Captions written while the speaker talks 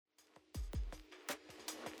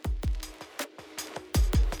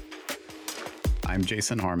I'm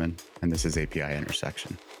Jason Harmon, and this is API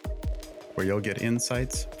Intersection, where you'll get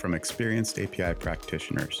insights from experienced API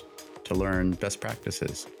practitioners to learn best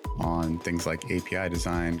practices on things like API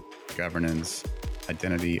design, governance,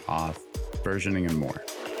 identity, auth, versioning, and more.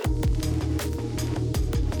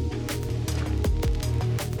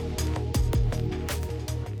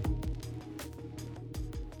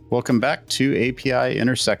 Welcome back to API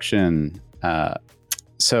Intersection.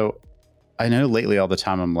 So I know lately all the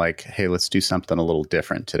time I'm like, hey, let's do something a little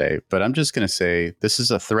different today. But I'm just going to say this is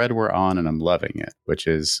a thread we're on and I'm loving it, which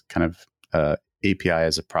is kind of API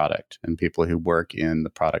as a product and people who work in the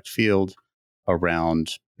product field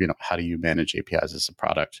around, how do you manage APIs as a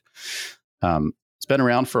product? It's been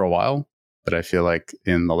around for a while, but I feel like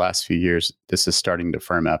in the last few years, this is starting to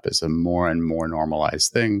firm up as a more and more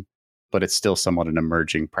normalized thing, but it's still somewhat an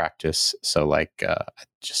emerging practice. So I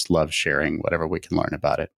just love sharing whatever we can learn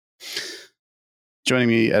about it. Joining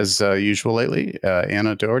me as usual lately,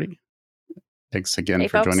 Anna Doherty. Thanks again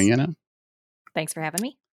for joining, Anna. Thanks for having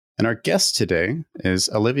me. And our guest today is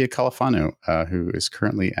Olivia Califano, who is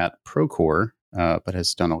currently at Procore, but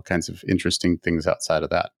has done all kinds of interesting things outside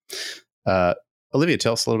of that. Olivia,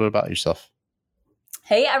 tell us a little bit about yourself.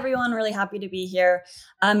 Hey, everyone. Really happy to be here.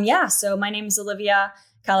 So my name is Olivia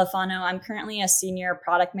Califano. I'm currently a senior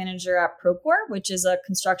product manager at Procore, which is a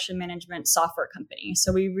construction management software company.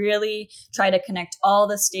 So we really try to connect all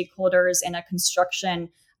the stakeholders in a construction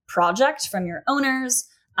project, from your owners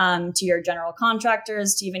to your general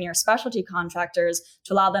contractors to even your specialty contractors,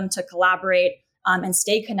 to allow them to collaborate and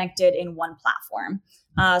stay connected in one platform.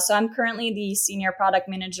 So I'm currently the senior product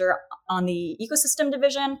manager on the ecosystem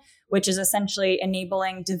division, which is essentially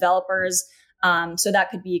enabling developers. So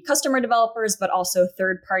that could be customer developers, but also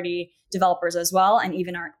third-party developers as well, and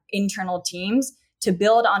even our internal teams to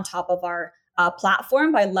build on top of our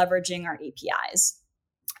platform by leveraging our APIs.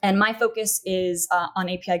 And my focus is on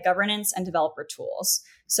API governance and developer tools.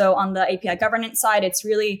 So on the API governance side, it's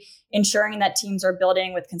really ensuring that teams are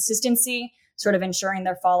building with consistency, sort of ensuring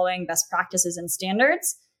they're following best practices and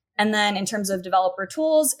standards. And then in terms of developer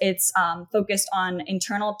tools, it's focused on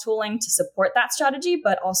internal tooling to support that strategy,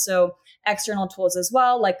 but also external tools as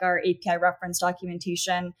well, like our API reference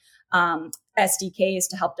documentation, SDKs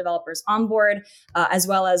to help developers onboard, as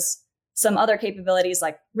well as some other capabilities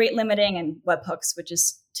like rate limiting and webhooks, which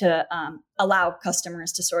is to allow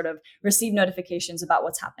customers to sort of receive notifications about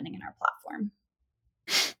what's happening in our platform.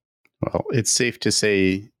 Well, it's safe to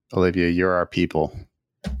say, Olivia, you're our people.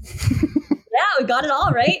 Yeah, we got it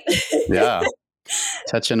all right. Yeah.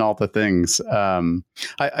 Touching all the things.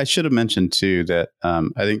 I should have mentioned too that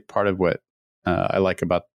I think part of what I like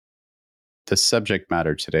about the subject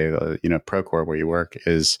matter today, Procore, where you work,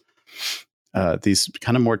 is these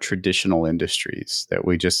kind of more traditional industries that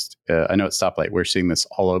we just, I know at Stoplight, we're seeing this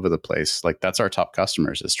all over the place. Like that's our top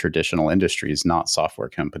customers is traditional industries, not software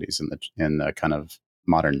companies in the kind of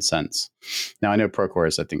modern sense. Now I know Procore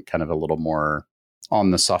is, I think, kind of a little more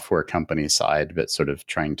on the software company side, but sort of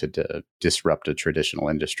trying to disrupt a traditional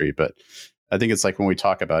industry. But I think it's like when we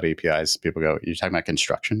talk about APIs, people go, you're talking about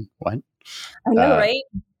construction? What? I know, right?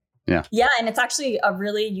 Yeah. Yeah. And it's actually a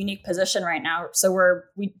really unique position right now. So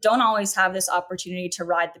we don't always have this opportunity to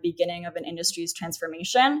ride the beginning of an industry's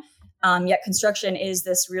transformation. Yet construction is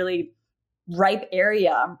this really ripe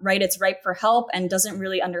area, right? It's ripe for help and doesn't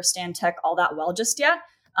really understand tech all that well just yet.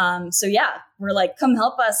 We're like, come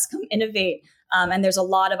help us, come innovate. And there's a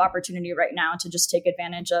lot of opportunity right now to just take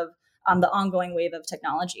advantage of the ongoing wave of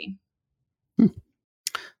technology.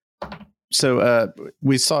 So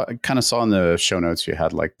we saw in the show notes you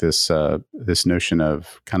had like this notion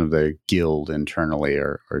of kind of the guild internally,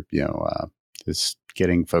 or this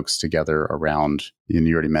getting folks together around. And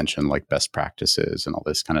you already mentioned like best practices and all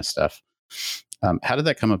this kind of stuff. How did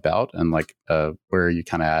that come about, and like where are you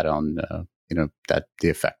kind of at on that the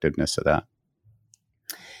effectiveness of that?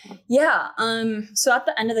 Yeah. So at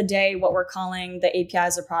the end of the day, what we're calling the API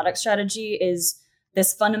as a product strategy is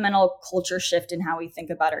this fundamental culture shift in how we think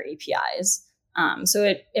about our APIs. So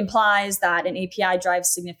it implies that an API drives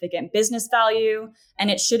significant business value, and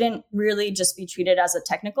it shouldn't really just be treated as a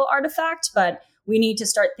technical artifact, but we need to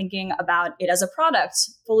start thinking about it as a product,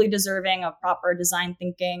 fully deserving of proper design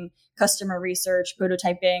thinking, customer research,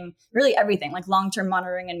 prototyping, really everything, like long-term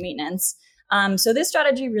monitoring and maintenance. So this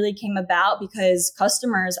strategy really came about because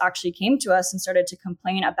customers actually came to us and started to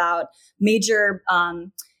complain about major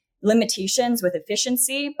limitations with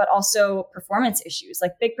efficiency, but also performance issues,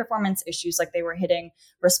 like big performance issues, like they were hitting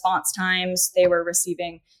response times, they were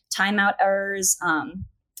receiving timeout errors.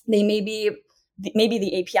 Maybe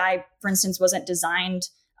the API, for instance, wasn't designed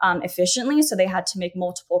efficiently. So they had to make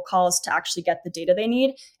multiple calls to actually get the data they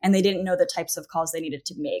need, and they didn't know the types of calls they needed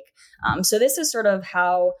to make. So this is sort of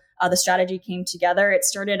how the strategy came together. It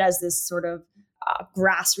started as this sort of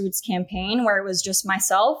grassroots campaign where it was just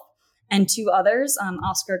myself and two others,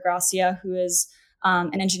 Oscar Gracia, who is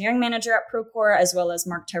an engineering manager at Procore, as well as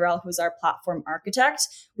Mark Tyrell, who's our platform architect.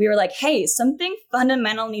 We were like, hey, something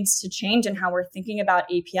fundamental needs to change in how we're thinking about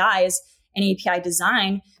APIs and API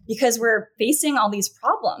design, because we're facing all these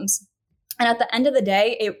problems. And at the end of the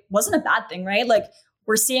day, it wasn't a bad thing, right? Like,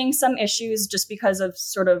 we're seeing some issues just because of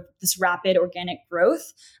sort of this rapid organic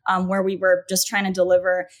growth, where we were just trying to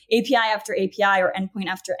deliver API after API or endpoint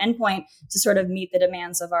after endpoint to sort of meet the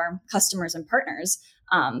demands of our customers and partners.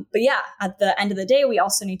 But yeah, at the end of the day, we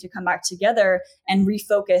also need to come back together and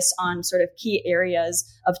refocus on sort of key areas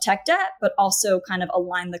of tech debt, but also kind of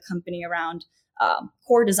align the company around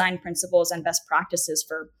core design principles and best practices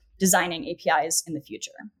for designing APIs in the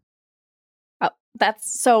future.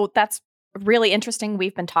 That's really interesting.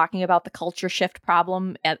 We've been talking about the culture shift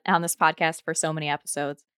problem on this podcast for so many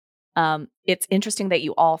episodes. It's interesting that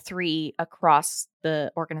you all three across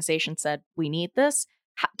the organization said, we need this.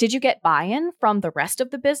 Did you get buy-in from the rest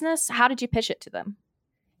of the business? How did you pitch it to them?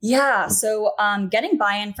 Yeah, so getting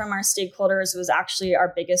buy-in from our stakeholders was actually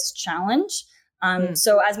our biggest challenge.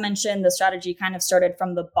 So as mentioned, the strategy kind of started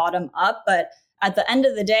from the bottom up, but at the end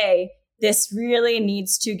of the day, this really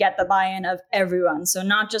needs to get the buy-in of everyone. So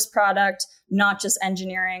not just product, not just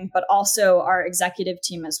engineering, but also our executive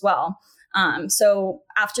team as well. So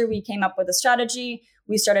after we came up with a strategy,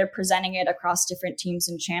 we started presenting it across different teams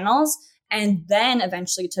and channels, and then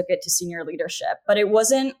eventually took it to senior leadership. But it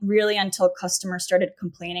wasn't really until customers started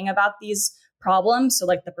complaining about these problems, so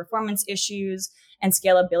like the performance issues and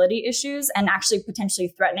scalability issues, and actually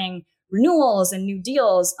potentially threatening renewals and new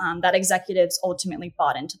deals, that executives ultimately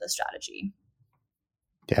bought into the strategy.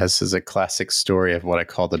 Yeah, this is a classic story of what I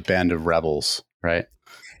call the band of rebels, right?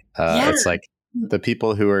 It's like the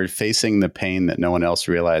people who are facing the pain that no one else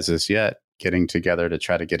realizes yet, getting together to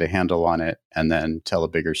try to get a handle on it and then tell a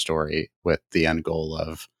bigger story with the end goal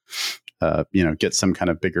of, get some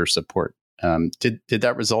kind of bigger support. Did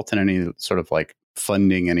that result in any sort of like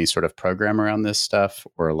funding any sort of program around this stuff,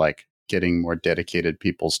 or like getting more dedicated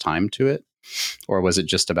people's time to it? Or was it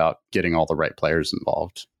just about getting all the right players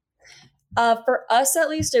involved? For us, at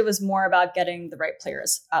least, it was more about getting the right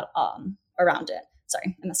players around it.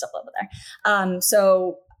 Sorry, I messed up a little bit there.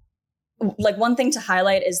 So like one thing to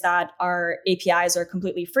highlight is that our APIs are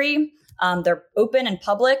completely free. They're open and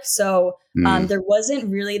public. So there wasn't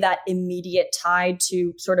really that immediate tie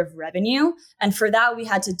to sort of revenue. And for that, we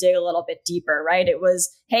had to dig a little bit deeper, right? It was,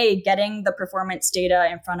 hey, getting the performance data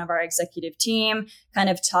in front of our executive team, kind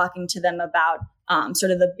of talking to them about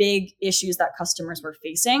sort of the big issues that customers were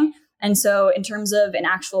facing. And so in terms of an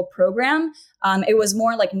actual program, it was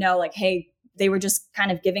more like, no, like, hey, they were just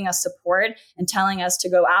kind of giving us support and telling us to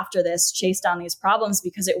go after this, chase down these problems,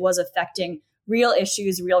 because it was affecting real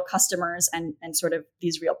issues, real customers, and sort of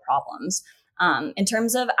these real problems. In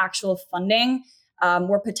terms of actual funding,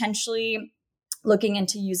 we're potentially looking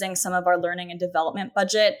into using some of our learning and development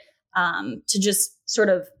budget to just sort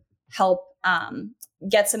of help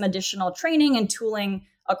get some additional training and tooling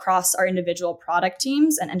across our individual product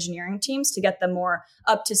teams and engineering teams to get them more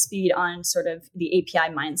up to speed on sort of the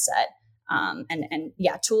API mindset and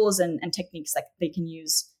tools and techniques that they can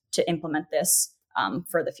use to implement this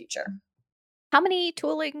for the future. How many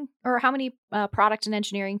tooling or how many product and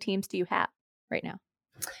engineering teams do you have right now?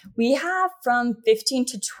 We have from 15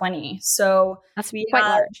 to 20. So that's quite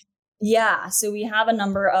large. Yeah. So we have a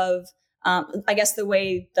number of, I guess the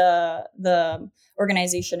way the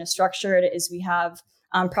organization is structured is we have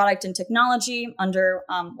product and technology under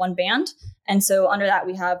one band. And so under that,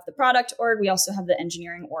 we have the product org. We also have the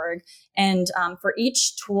engineering org. And for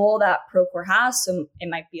each tool that Procore has, so it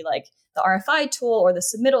might be like the RFI tool or the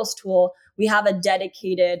submittals tool, we have a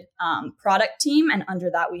dedicated product team. And under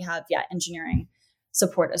that, we have, engineering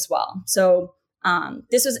support as well. So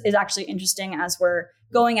this is actually interesting as we're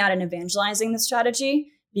going out and evangelizing the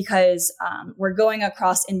strategy, because we're going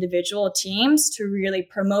across individual teams to really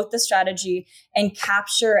promote the strategy and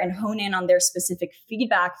capture and hone in on their specific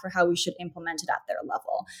feedback for how we should implement it at their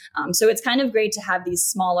level. So it's kind of great to have these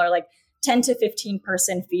smaller, like 10 to 15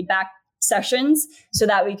 person feedback sessions so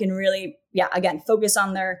that we can really, again, focus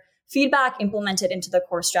on their feedback, implement it into the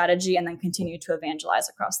core strategy, and then continue to evangelize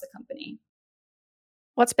across the company.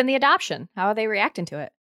 What's been the adoption? How are they reacting to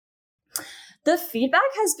it? The feedback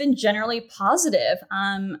has been generally positive.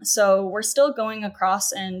 So we're still going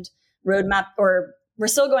across and road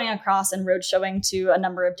showing to a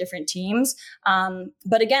number of different teams.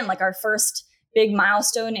 But again, like our first big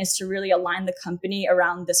milestone is to really align the company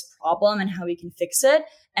around this problem and how we can fix it.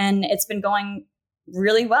 And it's been going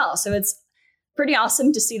really well. So it's pretty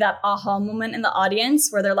awesome to see that aha moment in the audience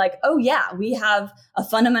where they're like, oh yeah, we have a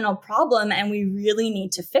fundamental problem and we really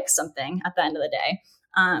need to fix something at the end of the day.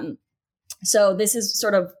 So this is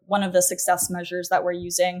sort of one of the success measures that we're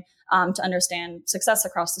using to understand success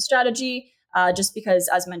across the strategy. Just because,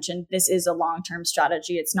 as mentioned, this is a long-term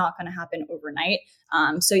strategy. It's not going to happen overnight.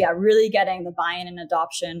 So yeah, really getting the buy-in and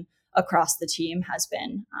adoption across the team has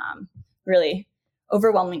been really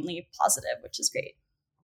overwhelmingly positive, which is great.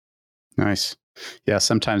 Nice. Yeah,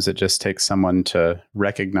 sometimes it just takes someone to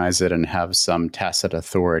recognize it and have some tacit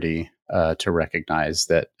authority to recognize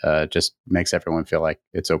that just makes everyone feel like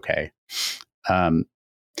it's okay.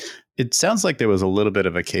 It sounds like there was a little bit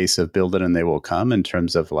of a case of build it and they will come in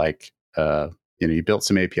terms of like, you built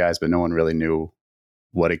some APIs, but no one really knew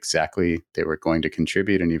what exactly they were going to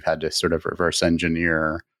contribute. And you've had to sort of reverse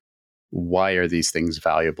engineer, why are these things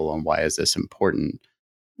valuable and why is this important?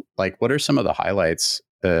 Like, what are some of the highlights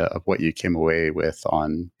of what you came away with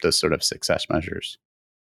on those sort of success measures?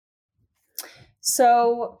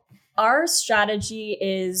 So our strategy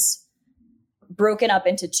is broken up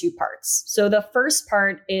into two parts. So the first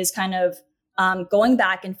part is kind of going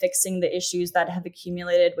back and fixing the issues that have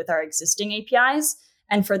accumulated with our existing APIs.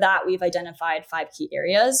 And for that, we've identified 5 key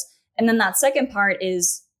areas. And then that second part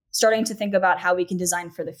is starting to think about how we can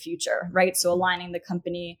design for the future, right? So aligning the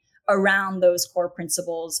company around those core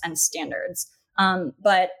principles and standards.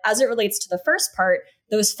 But as it relates to the first part,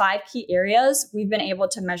 those 5 key areas, we've been able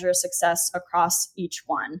to measure success across each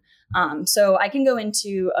one. So I can go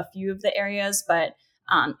into a few of the areas, but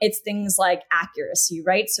it's things like accuracy,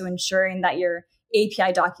 right? So ensuring that your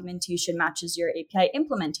API documentation matches your API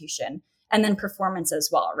implementation, and then performance as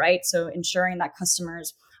well, right? So ensuring that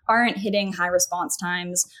customers aren't hitting high response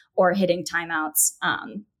times or hitting timeouts,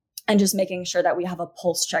 and just making sure that we have a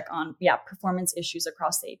pulse check on performance issues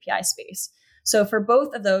across the API space. So for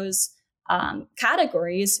both of those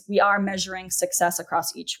categories, we are measuring success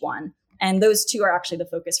across each one. And those 2 are actually the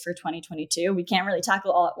focus for 2022. We can't really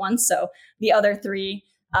tackle all at once. So the other 3,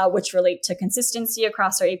 which relate to consistency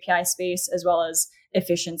across our API space, as well as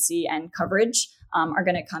efficiency and coverage, are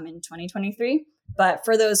going to come in 2023. But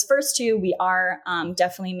for those first 2, we are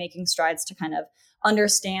definitely making strides to kind of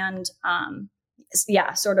understand,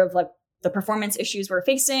 sort of like the performance issues we're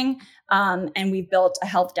facing. And we've built a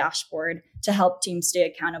health dashboard to help teams stay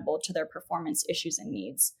accountable to their performance issues and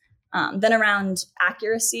needs. Then around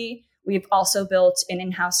accuracy, we've also built an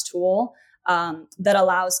in-house tool that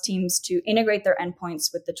allows teams to integrate their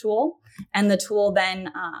endpoints with the tool. And the tool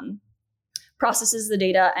then processes the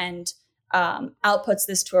data and outputs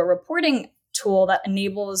this to a reporting tool that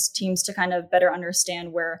enables teams to kind of better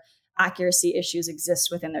understand where accuracy issues exist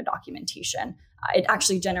within their documentation. It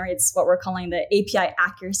actually generates what we're calling the API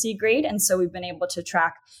accuracy grade. And so we've been able to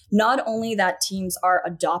track not only that teams are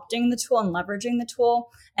adopting the tool and leveraging the tool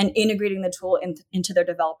and integrating the tool into their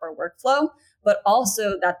developer workflow, but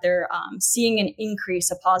also that they're seeing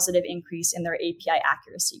a positive increase in their API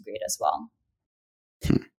accuracy grade as well.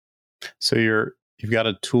 So you've got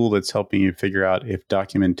a tool that's helping you figure out if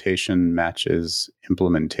documentation matches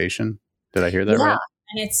implementation. Did I hear that right?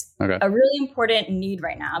 And it's a really important need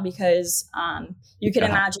right now because you can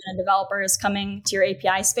imagine a developer is coming to your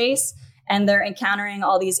API space and they're encountering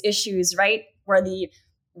all these issues, right? Where the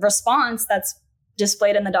response that's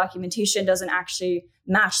displayed in the documentation doesn't actually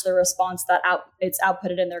match the response that it's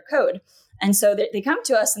outputted in their code. And so they come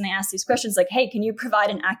to us and they ask these questions like, hey, can you provide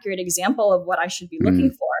an accurate example of what I should be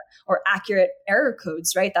looking for, or accurate error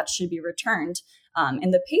codes, right? That should be returned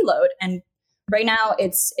in the payload. And right now,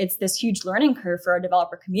 it's this huge learning curve for our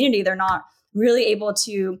developer community. They're not really able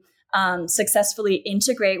to successfully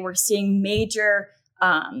integrate. We're seeing major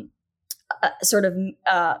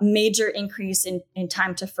major increase in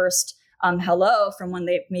time to first hello from when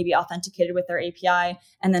they maybe authenticated with their API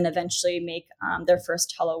and then eventually make their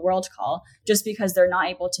first hello world call, just because they're not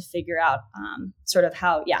able to figure out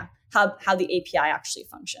how the API actually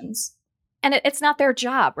functions. And it's not their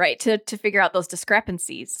job, right, to figure out those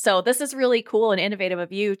discrepancies. So this is really cool and innovative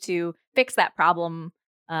of you to fix that problem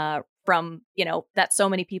from, that so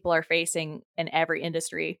many people are facing in every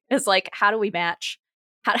industry. It's like, how do we match?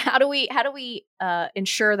 How do we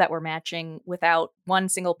ensure that we're matching without one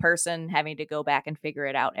single person having to go back and figure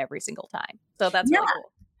it out every single time? So that's really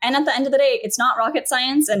cool. And at the end of the day, it's not rocket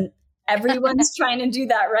science, and everyone's trying to do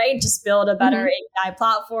that, right? Just build a better API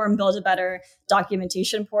platform, build a better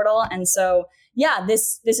documentation portal. And so,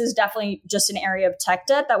 this is definitely just an area of tech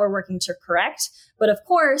debt that we're working to correct. But of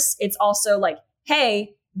course, it's also like,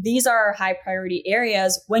 hey, these are high priority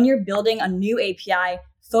areas. When you're building a new API,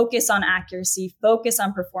 focus on accuracy, focus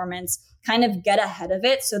on performance, kind of get ahead of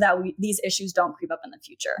it so that these issues don't creep up in the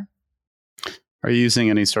future. Are you using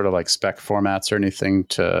any sort of like spec formats or anything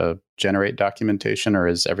to generate documentation, or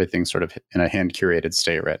is everything sort of in a hand curated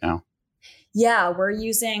state right now? Yeah, we're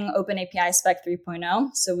using OpenAPI Spec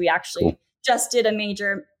 3.0. So we actually just did a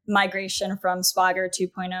major migration from Swagger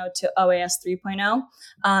 2.0 to OAS 3.0.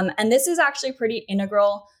 And this is actually pretty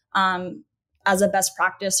integral as a best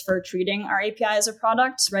practice for treating our API as a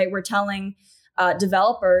product, right? We're telling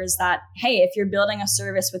developers that, hey, if you're building a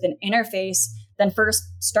service with an interface, then first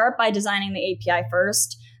start by designing the API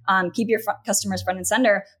first, keep your customers front and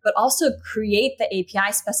center, but also create the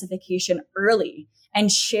API specification early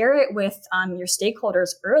and share it with your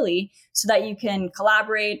stakeholders early so that you can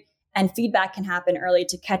collaborate and feedback can happen early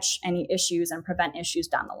to catch any issues and prevent issues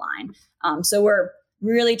down the line. So we're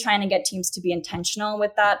really trying to get teams to be intentional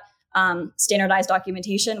with that standardized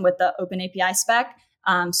documentation with the OpenAPI spec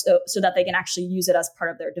so that they can actually use it as part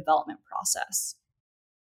of their development process.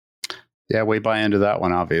 Yeah, we buy into that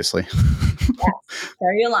one, obviously. Yes,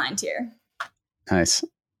 very aligned here. Nice.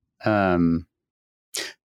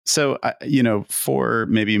 So, for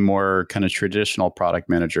maybe more kind of traditional product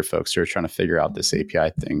manager folks who are trying to figure out this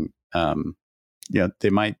API thing, they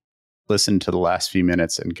might listen to the last few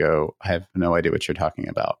minutes and go, I have no idea what you're talking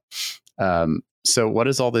about. So what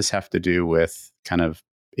does all this have to do with kind of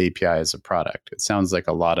API as a product? It sounds like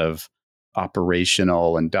a lot of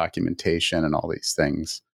operational and documentation and all these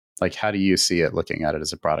things. Like, how do you see it looking at it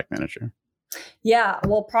as a product manager? Yeah,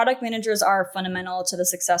 well, product managers are fundamental to the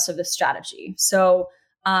success of this strategy. So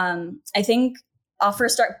I think I'll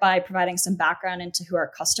first start by providing some background into who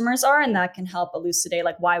our customers are, and that can help elucidate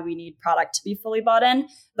like why we need product to be fully bought in.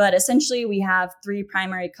 But essentially, we have three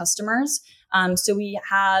primary customers. So we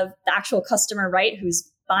have the actual customer, right,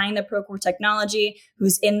 who's buying the Procore technology,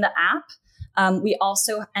 who's in the app.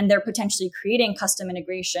 And they're potentially creating custom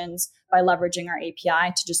integrations by leveraging our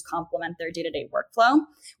API to just complement their day-to-day workflow.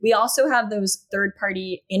 We also have those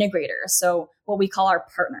third-party integrators, so what we call our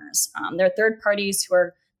partners. They're third parties who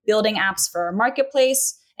are building apps for our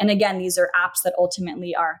marketplace. And again, these are apps that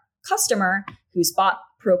ultimately our customer who's bought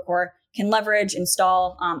Procore can leverage,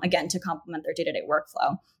 install, again, to complement their day-to-day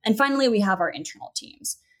workflow. And finally, we have our internal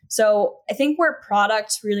teams. So I think where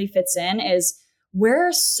product really fits in is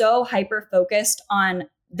we're so hyper-focused on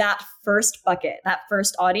that first bucket, that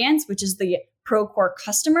first audience, which is the Procore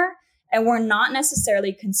customer. And we're not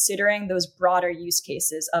necessarily considering those broader use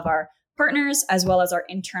cases of our partners as well as our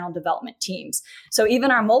internal development teams. So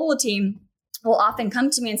even our mobile team will often come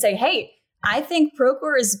to me and say, hey, I think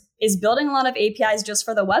Procore is building a lot of APIs just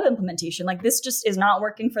for the web implementation. Like this just is not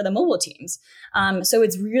working for the mobile teams. So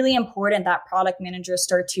it's really important that product managers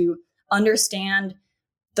start to understand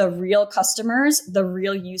the real customers, the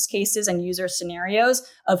real use cases and user scenarios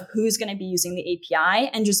of who's going to be using the API,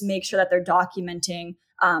 and just make sure that they're documenting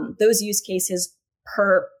those use cases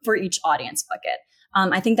for each audience bucket.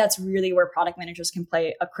 I think that's really where product managers can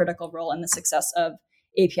play a critical role in the success of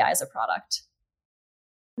API as a product.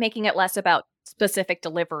 Making it less about specific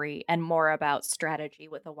delivery and more about strategy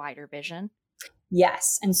with a wider vision.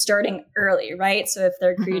 Yes. And starting early, right? So if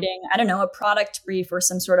they're creating, a product brief or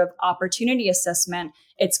some sort of opportunity assessment,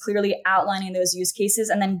 it's clearly outlining those use cases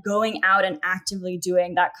and then going out and actively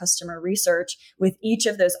doing that customer research with each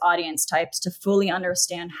of those audience types to fully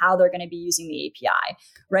understand how they're going to be using the API,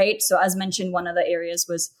 right? So as mentioned, one of the areas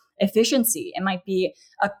was efficiency. It might be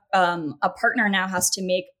a partner now has to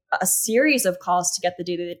make a series of calls to get the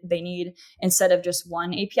data that they need instead of just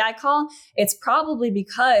one API call. It's probably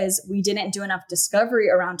because we didn't do enough discovery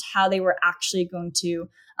around how they were actually going to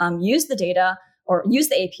use the data or use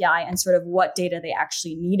the API and sort of what data they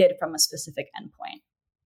actually needed from a specific endpoint.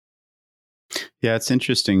 Yeah, it's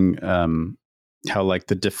interesting how like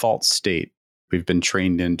the default state we've been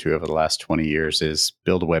trained into over the last 20 years is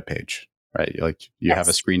build a web page. Right. Like you have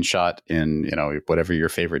a screenshot in, whatever your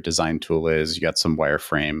favorite design tool is, you got some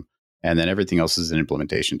wireframe, and then everything else is an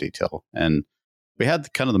implementation detail. And we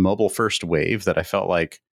had kind of the mobile first wave that I felt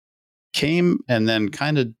like came and then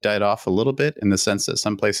kind of died off a little bit in the sense that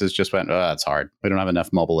some places just went, oh, that's hard. We don't have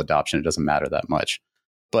enough mobile adoption. It doesn't matter that much.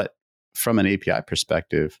 But from an API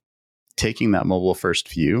perspective, taking that mobile first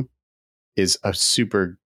view is a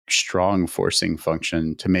super strong forcing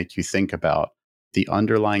function to make you think about the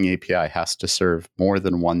underlying API has to serve more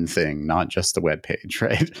than one thing, not just the web page,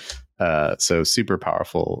 right? So super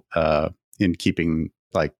powerful in keeping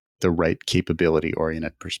like the right capability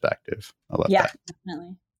oriented perspective. I love that. Yeah,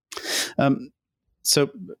 definitely. So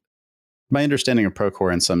my understanding of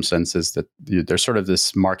Procore in some sense is that there's sort of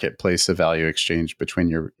this marketplace of value exchange between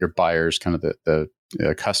your buyers, kind of the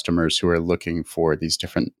customers who are looking for these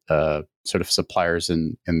different sort of suppliers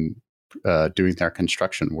in doing their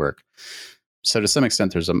construction work. So to some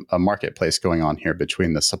extent, there's a marketplace going on here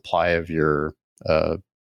between the supply of your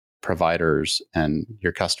providers and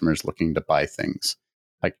your customers looking to buy things.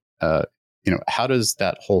 Like, how does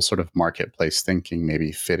that whole sort of marketplace thinking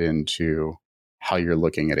maybe fit into how you're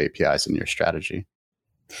looking at APIs in your strategy?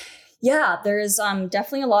 Yeah, there's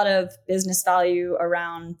definitely a lot of business value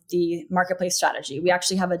around the marketplace strategy. We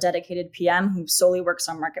actually have a dedicated PM who solely works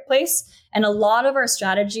on marketplace. And a lot of our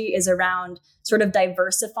strategy is around sort of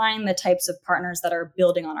diversifying the types of partners that are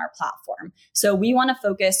building on our platform. So we want to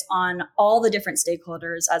focus on all the different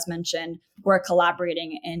stakeholders, as mentioned, who are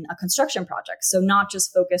collaborating in a construction project. So not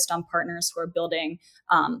just focused on partners who are building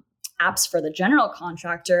apps for the general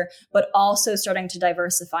contractor, but also starting to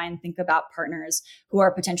diversify and think about partners who are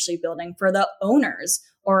potentially building for the owners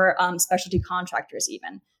or specialty contractors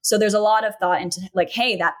even. So there's a lot of thought into like,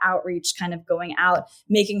 hey, that outreach kind of going out,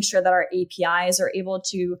 making sure that our APIs are able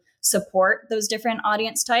to support those different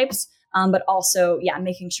audience types, but also,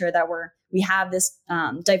 making sure that we have this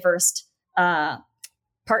diverse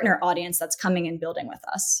partner audience that's coming and building with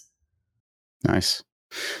us. Nice.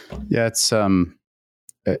 Yeah,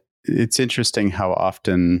 it's interesting how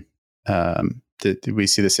often we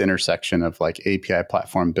see this intersection of like API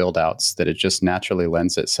platform build outs that it just naturally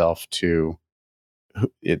lends itself to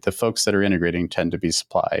the folks that are integrating tend to be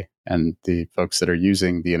supply, and the folks that are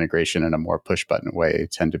using the integration in a more push button way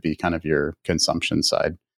tend to be kind of your consumption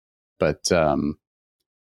side. But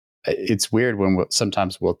it's weird when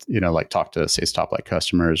sometimes we'll like talk to say stoplight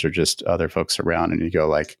customers or just other folks around, and you go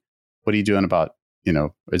like, what are you doing about,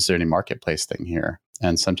 is there any marketplace thing here?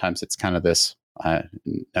 And sometimes it's kind of this,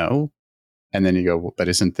 no. And then you go, well, but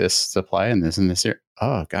isn't this supply and isn't this here?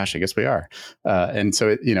 Oh, gosh, I guess we are. And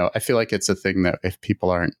so, I feel like it's a thing that if people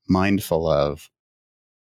aren't mindful of,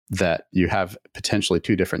 that you have potentially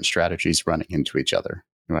two different strategies running into each other,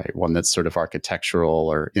 right? One that's sort of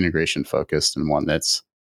architectural or integration focused, and one that's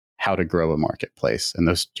how to grow a marketplace. And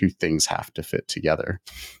those two things have to fit together.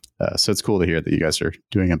 So it's cool to hear that you guys are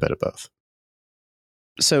doing a bit of both.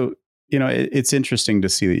 So, it's interesting to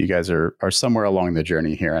see that you guys are somewhere along the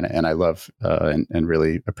journey here. And I love and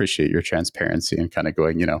really appreciate your transparency and kind of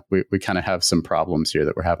going, we kind of have some problems here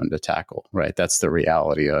that we're having to tackle, right? That's the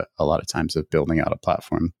reality a lot of times of building out a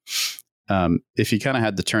platform. If you kind of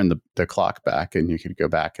had to turn the clock back and you could go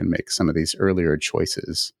back and make some of these earlier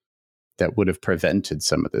choices that would have prevented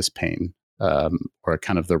some of this pain, or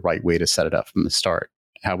kind of the right way to set it up from the start,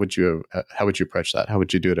 how would you approach that? How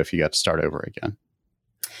would you do it if you got to start over again?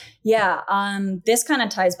 Yeah, this kind of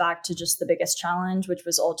ties back to just the biggest challenge, which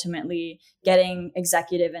was ultimately getting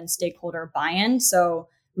executive and stakeholder buy-in. So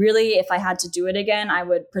really, if I had to do it again, I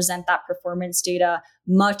would present that performance data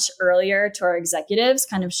much earlier to our executives,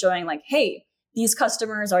 kind of showing like, hey, these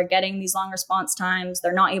customers are getting these long response times,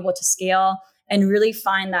 they're not able to scale, and really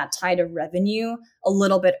find that tie to revenue a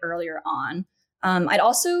little bit earlier on. I'd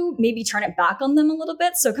also maybe turn it back on them a little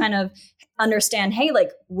bit. So kind of understand, hey,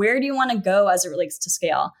 like, where do you want to go as it relates to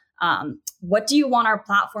scale? What do you want our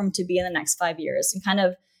platform to be in the next 5 years? And kind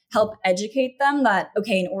of help educate them that,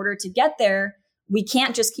 okay, in order to get there, we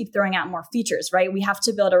can't just keep throwing out more features, right? We have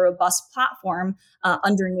to build a robust platform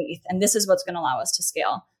underneath. And this is what's going to allow us to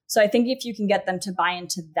scale. So I think if you can get them to buy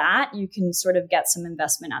into that, you can sort of get some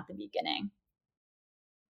investment at the beginning.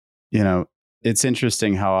 It's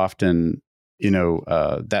interesting how often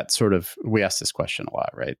that sort of, we ask this question a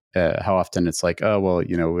lot, right? How often it's like, oh, well,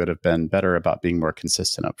 it would have been better about being more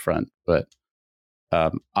consistent up front. But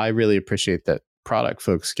I really appreciate that product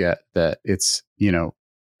folks get that it's,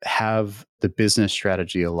 have the business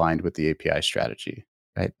strategy aligned with the API strategy,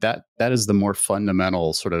 right? That is the more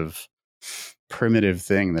fundamental sort of primitive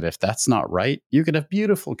thing, that if that's not right, you could have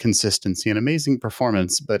beautiful consistency and amazing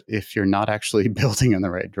performance. But if you're not actually building in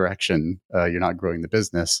the right direction, you're not growing the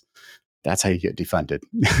business. That's how you get defunded.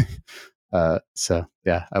 So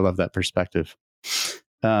yeah, I love that perspective.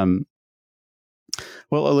 Well,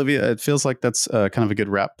 Olivia, it feels like that's kind of a good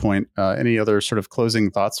wrap point. Any other sort of closing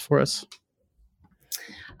thoughts for us?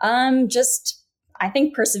 I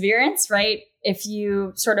think perseverance, right? If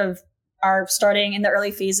you sort of are starting in the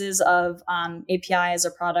early phases of API as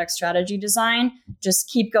a product strategy design, just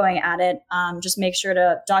keep going at it. Just make sure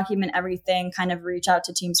to document everything, kind of reach out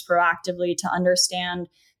to teams proactively to understand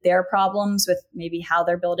their problems with maybe how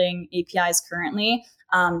they're building APIs currently.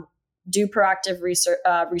 Do proactive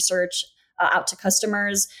research out to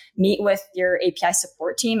customers, meet with your API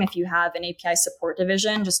support team if you have an API support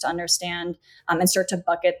division, just to understand and start to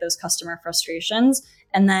bucket those customer frustrations,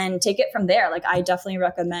 and then take it from there. Like, I definitely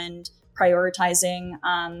recommend prioritizing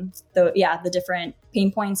the different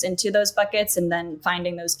pain points into those buckets, and then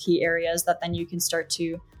finding those key areas that then you can start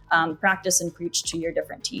to practice and preach to your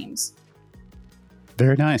different teams.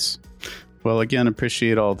 Very nice. Well, again,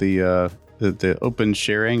 appreciate all the open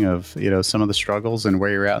sharing of, some of the struggles and where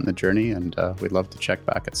you're at in the journey. And we'd love to check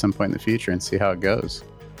back at some point in the future and see how it goes.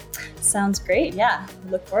 Sounds great. Yeah,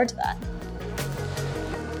 look forward to that.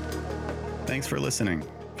 Thanks for listening.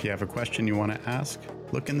 If you have a question you want to ask,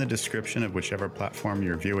 look in the description of whichever platform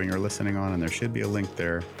you're viewing or listening on, and there should be a link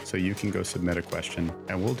there so you can go submit a question,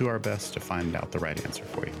 and we'll do our best to find out the right answer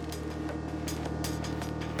for you.